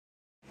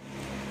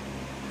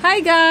Hi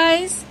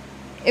guys!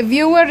 A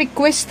viewer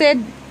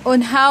requested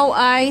on how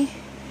I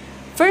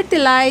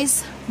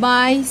fertilize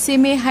my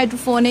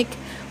semi-hydroponic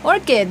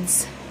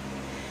orchids,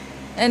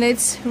 and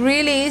it's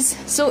really is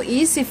so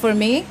easy for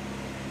me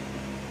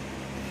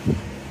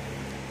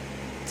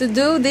to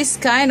do this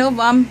kind of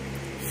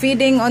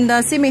feeding on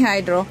the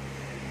semi-hydro.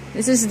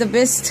 This is the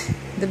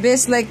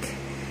best like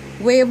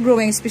way of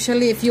growing,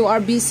 especially if you are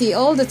busy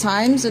all the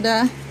time. So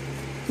that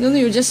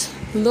you just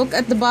look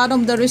at the bottom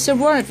of the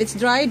reservoir. If it's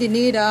dry, they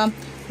need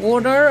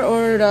water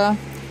or the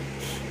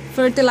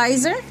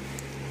fertilizer.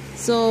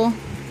 So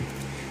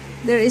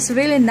there is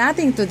really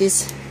nothing to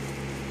this.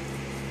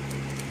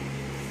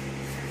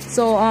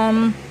 So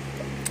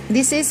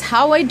this is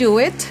how I do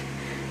it.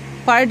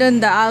 Pardon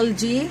the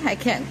algae, I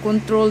can't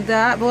control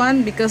that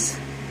one because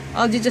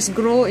algae just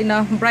grow in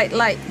a bright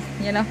light,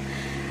 you know.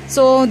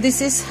 So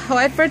this is how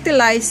I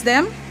fertilize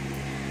them.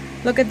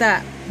 Look at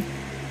that.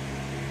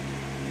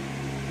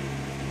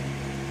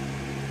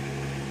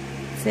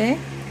 See?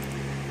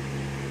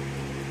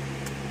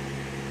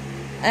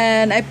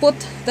 And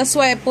that's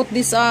why I put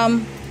this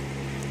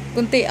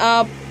kunti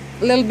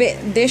little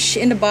bit dish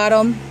in the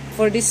bottom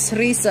for this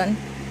reason,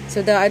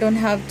 so that I don't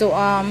have to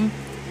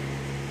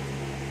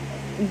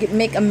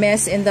make a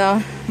mess in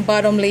the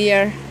bottom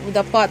layer of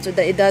the pot, so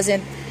that it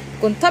doesn't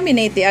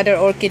contaminate the other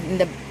orchid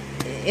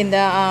in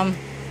the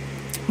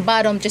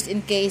bottom, just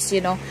in case,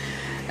 you know.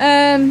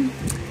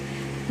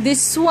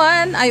 This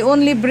one I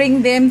only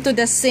bring them to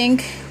the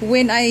sink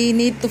when I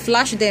need to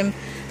flush them.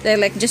 They're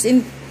like just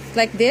in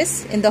like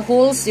this in the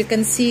holes. You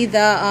can see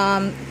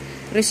the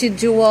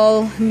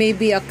residual,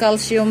 maybe a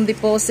calcium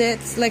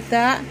deposits like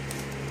that,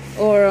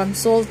 or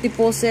salt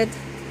deposit.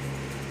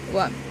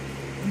 What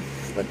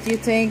do you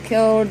think?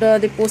 Or the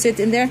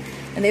deposit in there?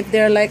 And if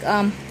they're like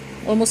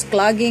almost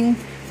clogging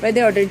right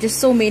there, or they're just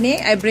so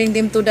many, I bring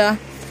them to the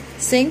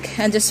sink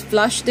and just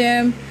flush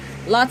them.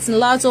 Lots and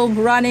lots of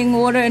running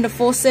water in the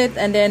faucet,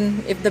 and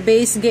then if the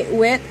base get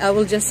wet, I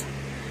will just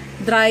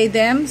dry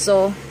them.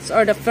 So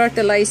or the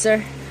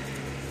fertilizer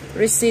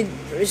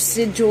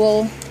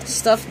residual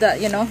stuff that,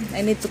 you know,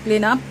 I need to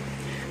clean up.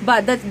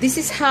 But this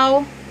is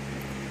how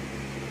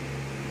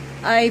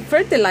I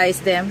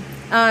fertilize them.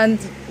 And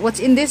what's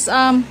in this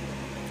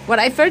what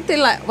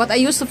I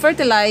use to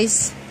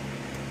fertilize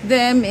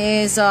them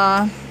is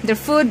their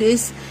food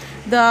is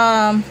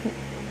the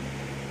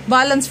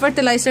Balance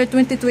Fertilizer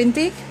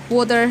 2020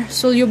 water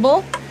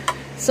soluble.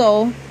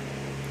 So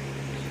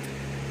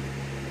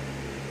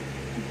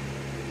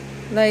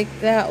like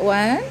that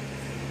one,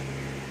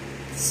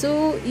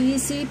 so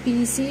easy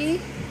peasy.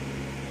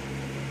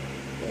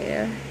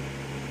 There,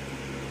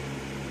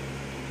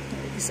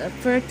 it's a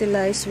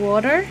fertilized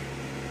water.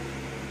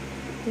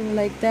 Do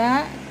like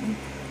that.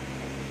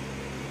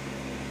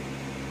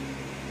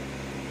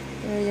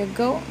 There you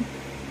go.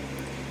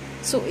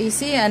 So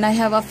easy. And I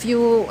have a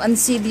few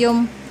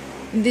Oncidium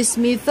in this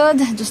method,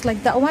 just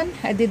like that one.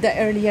 I did that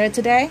earlier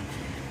today.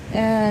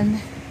 And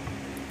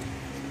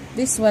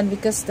this one,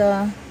 because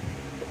the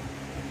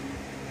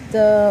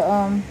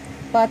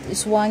pot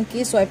is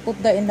wonky, so I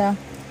put that in the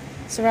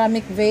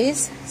ceramic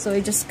vase, so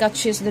it just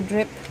catches the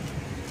drip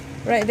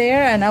right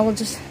there, and I will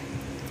just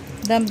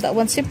dump that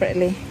one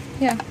separately.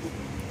 Yeah.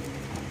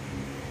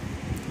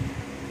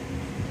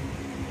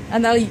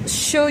 And I'll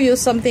show you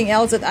something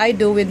else that I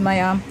do with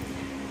my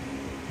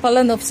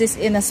Phalaenopsis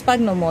in a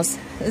sphagnum.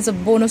 It's a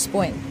bonus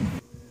point.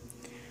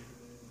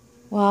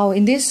 Wow,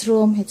 in this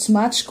room it's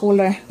much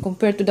cooler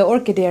compared to the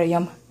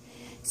orchidarium.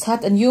 It's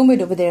hot and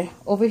humid over there.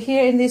 Over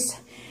here in this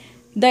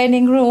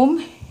dining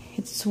room,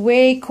 it's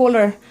way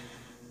cooler.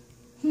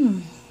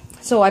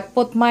 So I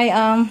put my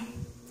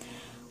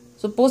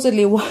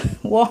supposedly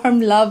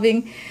warm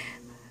loving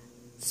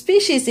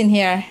species in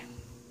here.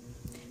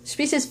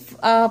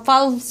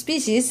 Fall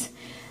species.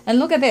 And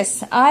look at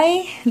this.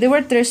 They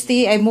were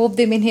thirsty. I moved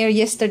them in here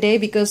yesterday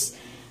because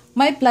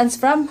my plants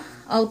from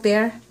out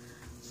there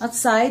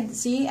outside,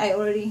 see, I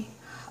already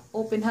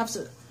opened half.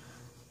 So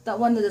that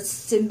one, the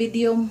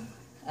Cymbidium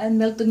and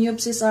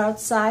Miltonopsis are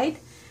outside.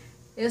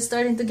 It's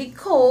starting to get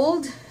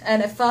cold,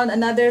 and I found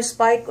another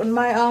spike on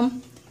my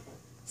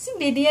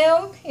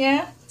Cymbidium.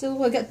 Yeah,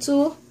 so I got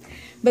two.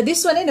 But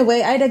this one,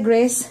 anyway, I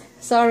digress.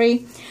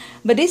 Sorry.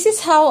 But this is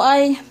how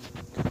I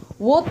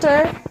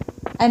water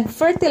and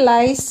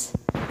fertilize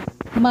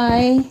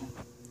my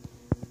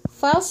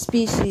fall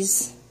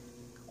species,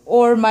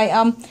 or my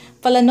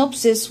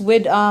Phalaenopsis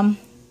with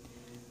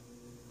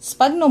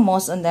sphagnum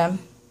moss on them.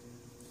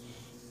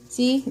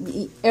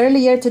 See,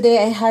 earlier today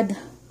I had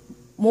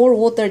more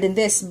water than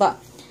this, but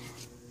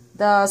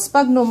the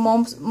sphagnum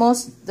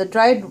moss, the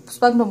dried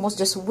sphagnum moss,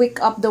 just wick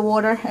up the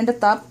water in the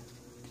top,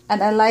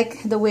 and I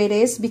like the way it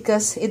is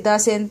because it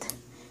doesn't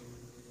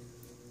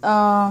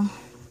I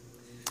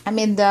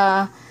mean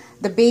the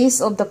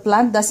base of the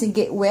plant doesn't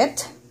get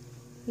wet.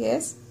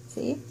 Yes,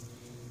 see,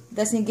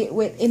 doesn't get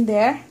wet in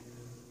there.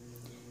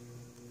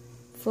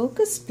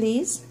 Focus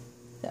please,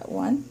 that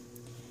one.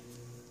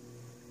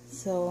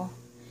 So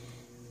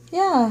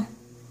yeah,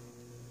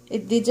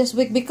 it did just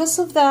wick because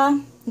of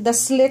the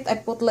slit I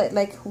put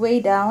like way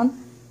down.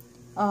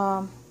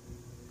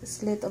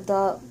 slit of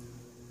the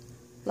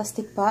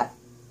plastic pot,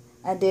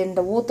 and then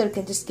the water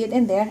can just get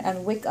in there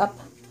and wake up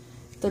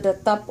to the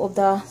top of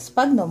the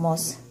sphagnum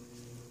moss.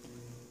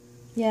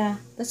 Yeah,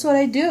 that's what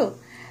I do.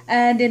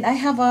 And then I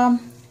have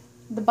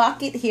the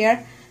bucket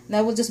here, and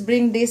I will just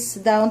bring this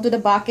down to the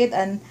bucket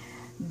and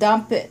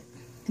dump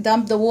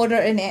the water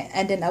in it,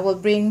 and then I will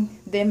bring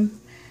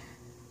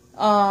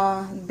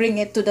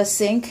it to the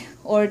sink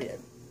or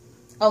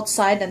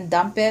outside and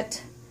dump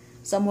it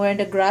somewhere in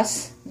the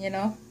grass, you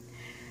know.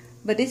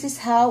 But this is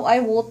how I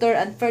water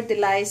and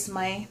fertilize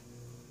my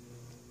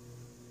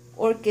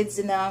orchids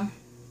in a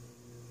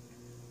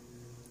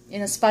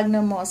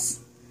sphagnum moss.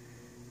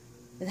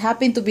 It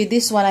happened to be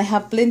this one. I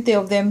have plenty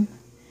of them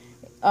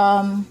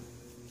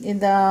in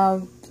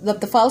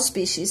the fall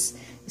species.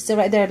 It's still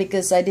right there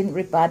because I didn't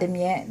repot them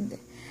yet.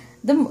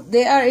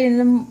 They are in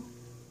the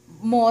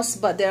moss,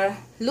 but they're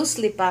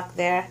loosely packed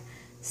there.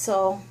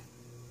 So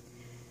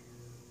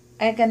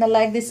I kind of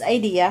like this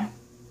idea.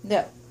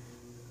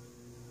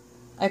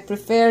 I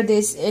prefer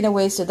this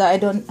anyway so that I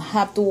don't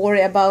have to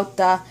worry about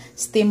the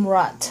stem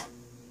rot.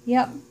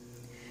 Yep.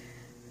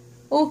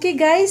 Okay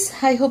guys,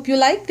 I hope you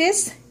like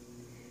this.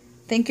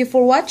 Thank you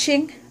for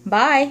watching.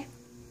 Bye.